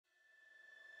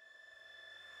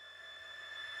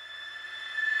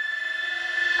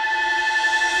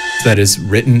that is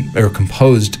written or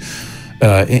composed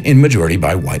in majority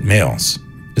by white males.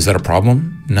 Is that a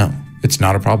problem? No, it's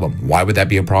not a problem. Why would that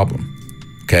be a problem?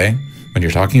 Okay? When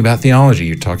you're talking about theology,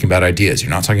 you're talking about ideas.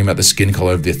 You're not talking about the skin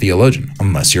color of the theologian,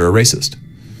 unless you're a racist.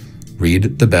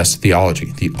 Read the best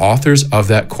theology. The authors of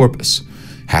that corpus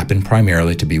happen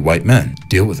primarily to be white men.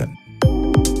 Deal with it.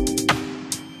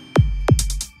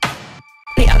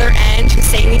 The other end who's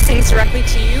saying these things directly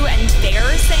to you and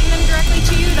they're saying them directly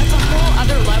to you, that's a whole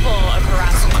other level of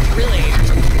harassment, really.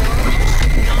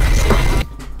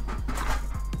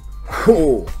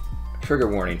 Oh, trigger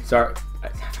warning. Sorry, I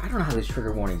don't know how these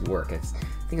trigger warnings work. I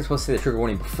think it's supposed to say the trigger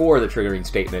warning before the triggering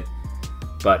statement,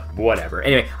 but whatever.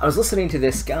 Anyway, I was listening to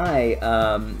this guy,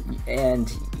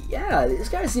 and yeah, this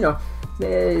guy's, you know,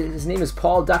 his name is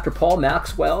Dr. Paul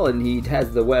Maxwell, and he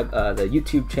has the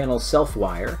YouTube channel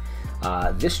Selfwire.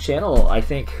 This channel, I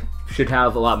think, should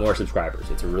have a lot more subscribers.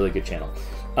 It's a really good channel.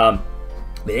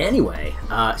 But anyway,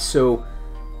 so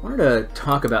I wanted to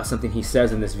talk about something he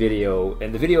says in this video,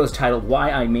 and the video is titled "Why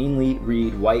I Mainly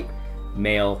Read White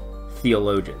Male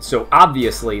Theologians." So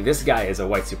obviously, this guy is a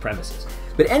white supremacist.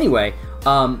 But anyway,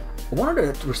 I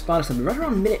wanted to respond to something right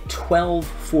around minute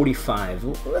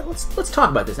 12:45. Let's talk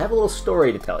about this. I have a little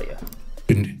story to tell you.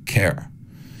 Didn't care.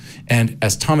 And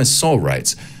as Thomas Sowell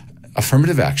writes,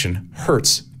 affirmative action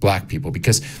hurts black people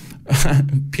because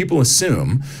people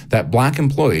assume that black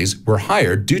employees were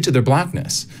hired due to their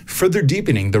blackness, further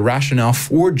deepening the rationale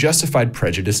for justified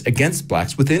prejudice against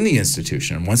blacks within the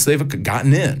institution once they've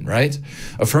gotten in, right?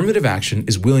 Affirmative action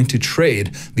is willing to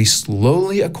trade the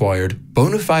slowly acquired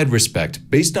bona fide respect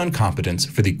based on competence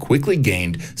for the quickly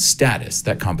gained status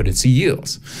that competency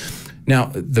yields.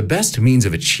 Now, the best means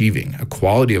of achieving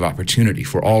equality of opportunity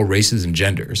for all races and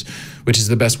genders, which is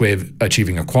the best way of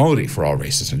achieving equality for all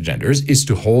races and genders, is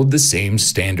to hold the same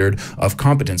standard of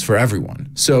competence for everyone.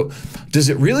 So, does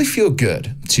it really feel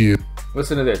good to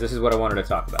listen to this? This is what I wanted to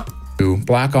talk about. To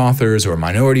black authors or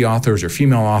minority authors or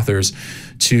female authors,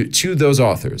 to those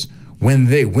authors, when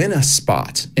they win a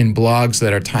spot in blogs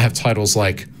that have titles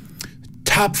like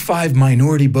Top 5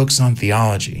 Minority Books on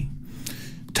Theology,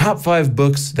 Top 5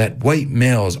 books that white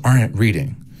males aren't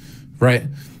reading, right?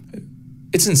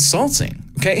 It's insulting,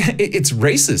 okay? It's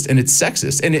racist and it's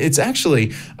sexist, and it's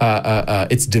actually,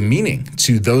 it's demeaning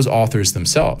to those authors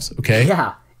themselves, okay?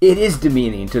 Yeah, it is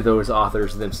demeaning to those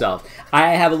authors themselves.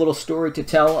 I have a little story to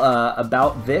tell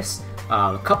about this.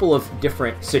 A couple of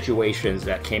different situations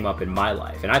that came up in my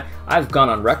life, and I've gone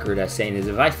on record as saying is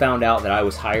if I found out that I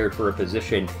was hired for a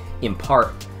position in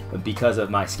part because of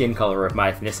my skin color or of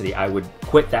my ethnicity, I would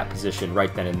quit that position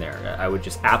right then and there. I would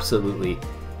just absolutely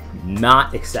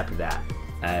not accept that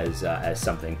as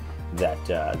something that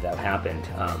happened,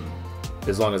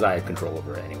 as long as I had control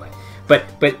over it anyway. But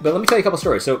let me tell you a couple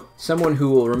stories. So someone who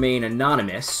will remain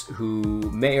anonymous, who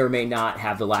may or may not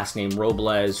have the last name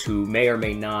Robles, who may or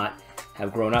may not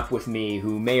have grown up with me,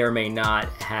 who may or may not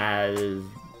have,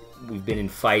 we've been in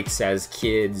fights as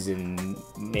kids, and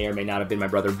may or may not have been my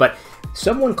brother, but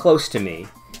someone close to me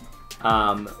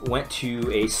went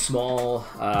to a small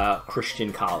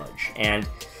Christian college, and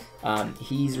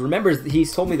he's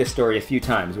told me this story a few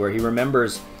times where he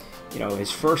remembers, you know,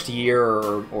 his first year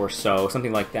or so,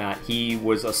 something like that. He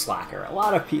was a slacker. A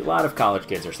lot of college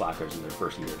kids are slackers in their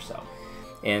first year or so,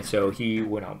 and so he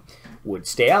would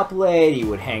stay up late, he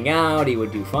would hang out, he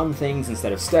would do fun things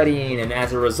instead of studying, and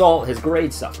as a result, his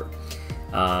grades suffered.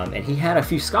 And he had a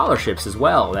few scholarships as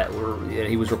well that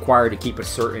he was required to keep a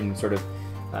certain sort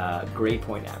of grade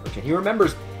point average. And he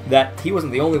remembers that he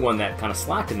wasn't the only one that kind of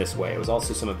slacked in this way. It was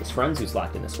also some of his friends who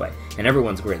slacked in this way, and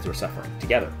everyone's grades were suffering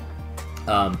together.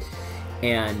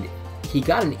 And he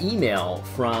got an email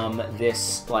from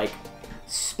this like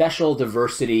special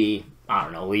diversity, I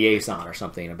don't know, liaison or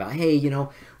something about, hey, you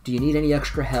know, do you need any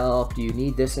extra help? Do you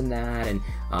need this and that? And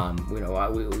you know,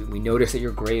 we noticed that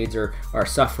your grades are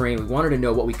suffering. We wanted to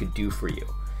know what we could do for you.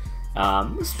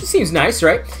 This seems nice,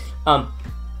 right?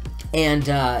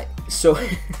 So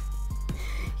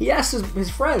he asked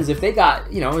his friends if they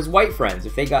got, you know, his white friends,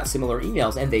 if they got similar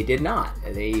emails, and they did not.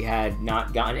 They had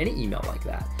not gotten any email like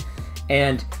that.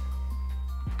 And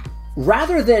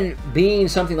rather than being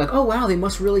something like, oh wow, they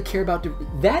must really care about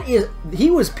that,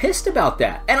 he was pissed about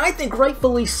that, and I think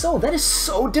rightfully so. That is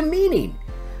so demeaning,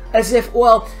 as if,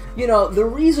 well, you know, the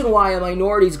reason why a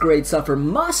minority's grades suffer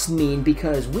must mean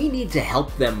because we need to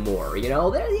help them more. You know,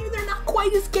 they're not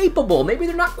quite as capable. Maybe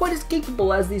they're not quite as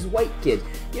capable as these white kids.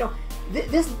 You know,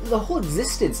 the whole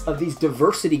existence of these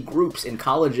diversity groups in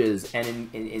colleges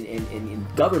and in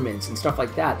governments and stuff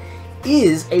like that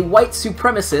is a white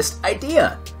supremacist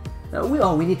idea.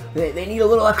 They need a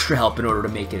little extra help in order to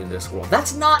make it in this world.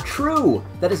 That's not true.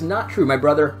 That is not true. My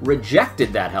brother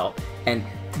rejected that help, and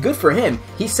good for him.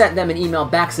 He sent them an email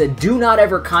back, said, "Do not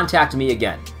ever contact me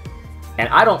again." And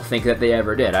I don't think that they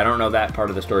ever did. I don't know that part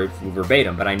of the story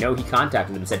verbatim, but I know he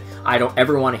contacted them and said, "I don't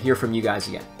ever want to hear from you guys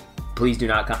again. Please do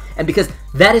not come." And because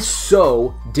that is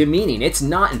so demeaning, it's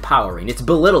not empowering, it's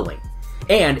belittling,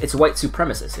 and it's white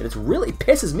supremacist, and it really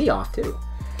pisses me off too.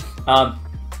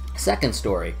 Second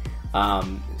story,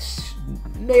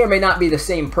 may or may not be the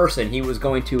same person. He was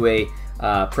going to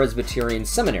a Presbyterian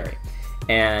seminary,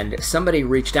 and somebody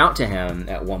reached out to him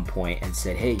at one point and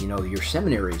said, "Hey, you know, your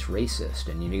seminary is racist,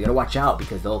 and you gotta watch out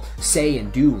because they'll say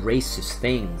and do racist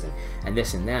things and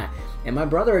this and that." And my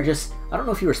brother just, I don't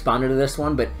know if he responded to this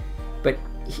one, but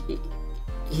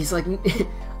he's like,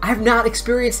 "I've not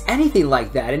experienced anything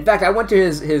like that." In fact, I went to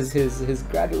his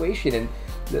graduation, and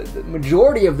the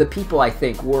majority of the people, I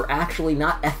think, were actually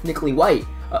not ethnically white,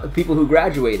 people who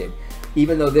graduated,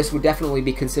 even though this would definitely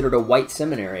be considered a white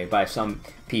seminary by some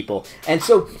people. And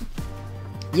so,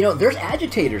 you know, there's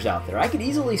agitators out there. I could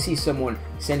easily see someone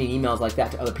sending emails like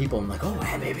that to other people and like, "Oh,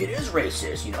 man, maybe it is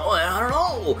racist, you know, I don't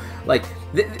know." Like,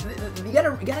 you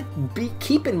gotta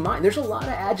keep in mind, there's a lot of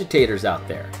agitators out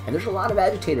there, and there's a lot of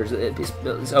agitators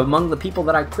among the people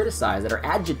that I criticize that are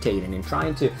agitating and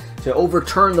trying to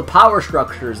overturn the power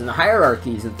structures and the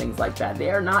hierarchies and things like that.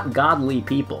 They are not godly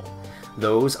people.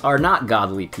 Those are not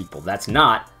godly people. That's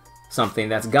not something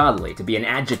that's godly, to be an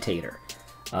agitator.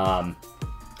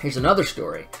 Here's another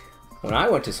story. When I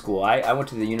went to school, I went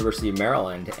to the University of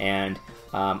Maryland, and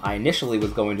I initially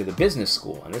was going to the business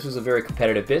school, and this was a very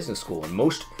competitive business school, and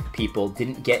most people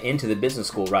didn't get into the business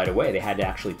school right away. They had to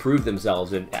actually prove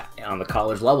themselves on the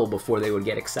college level before they would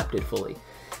get accepted fully.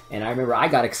 And I remember I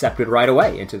got accepted right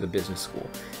away into the business school.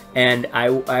 And I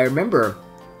remember,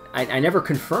 I never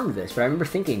confirmed this, but I remember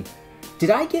thinking, did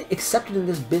I get accepted in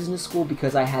this business school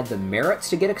because I had the merits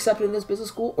to get accepted in this business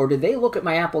school? Or did they look at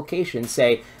my application and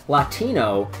say,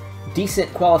 Latino,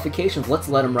 decent qualifications, let's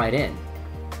let them right in?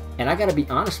 And I gotta be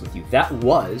honest with you, that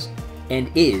was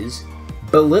and is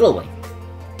belittling.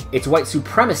 It's white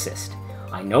supremacist.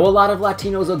 I know a lot of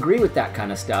Latinos agree with that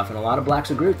kind of stuff, and a lot of blacks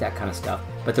agree with that kind of stuff,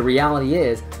 but the reality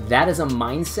is, that is a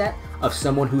mindset of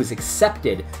someone who is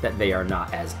accepted that they are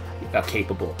not as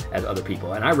capable as other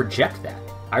people, and I reject that.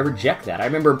 I reject that. I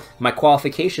remember my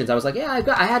qualifications. I was like, yeah,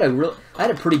 I had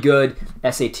a pretty good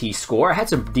SAT score. I had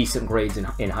some decent grades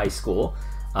in high school,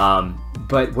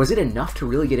 but was it enough to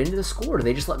really get into the school, or did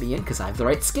they just let me in because I have the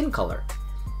right skin color?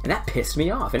 And that pissed me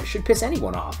off, and it should piss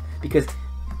anyone off, because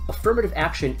affirmative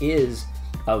action is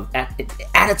at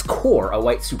its core a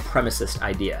white supremacist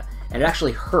idea, and it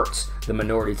actually hurts the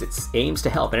minorities it aims to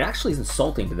help, and it actually is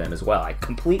insulting to them as well. I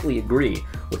completely agree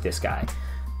with this guy.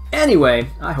 Anyway,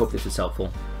 I hope this was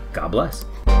helpful. God bless.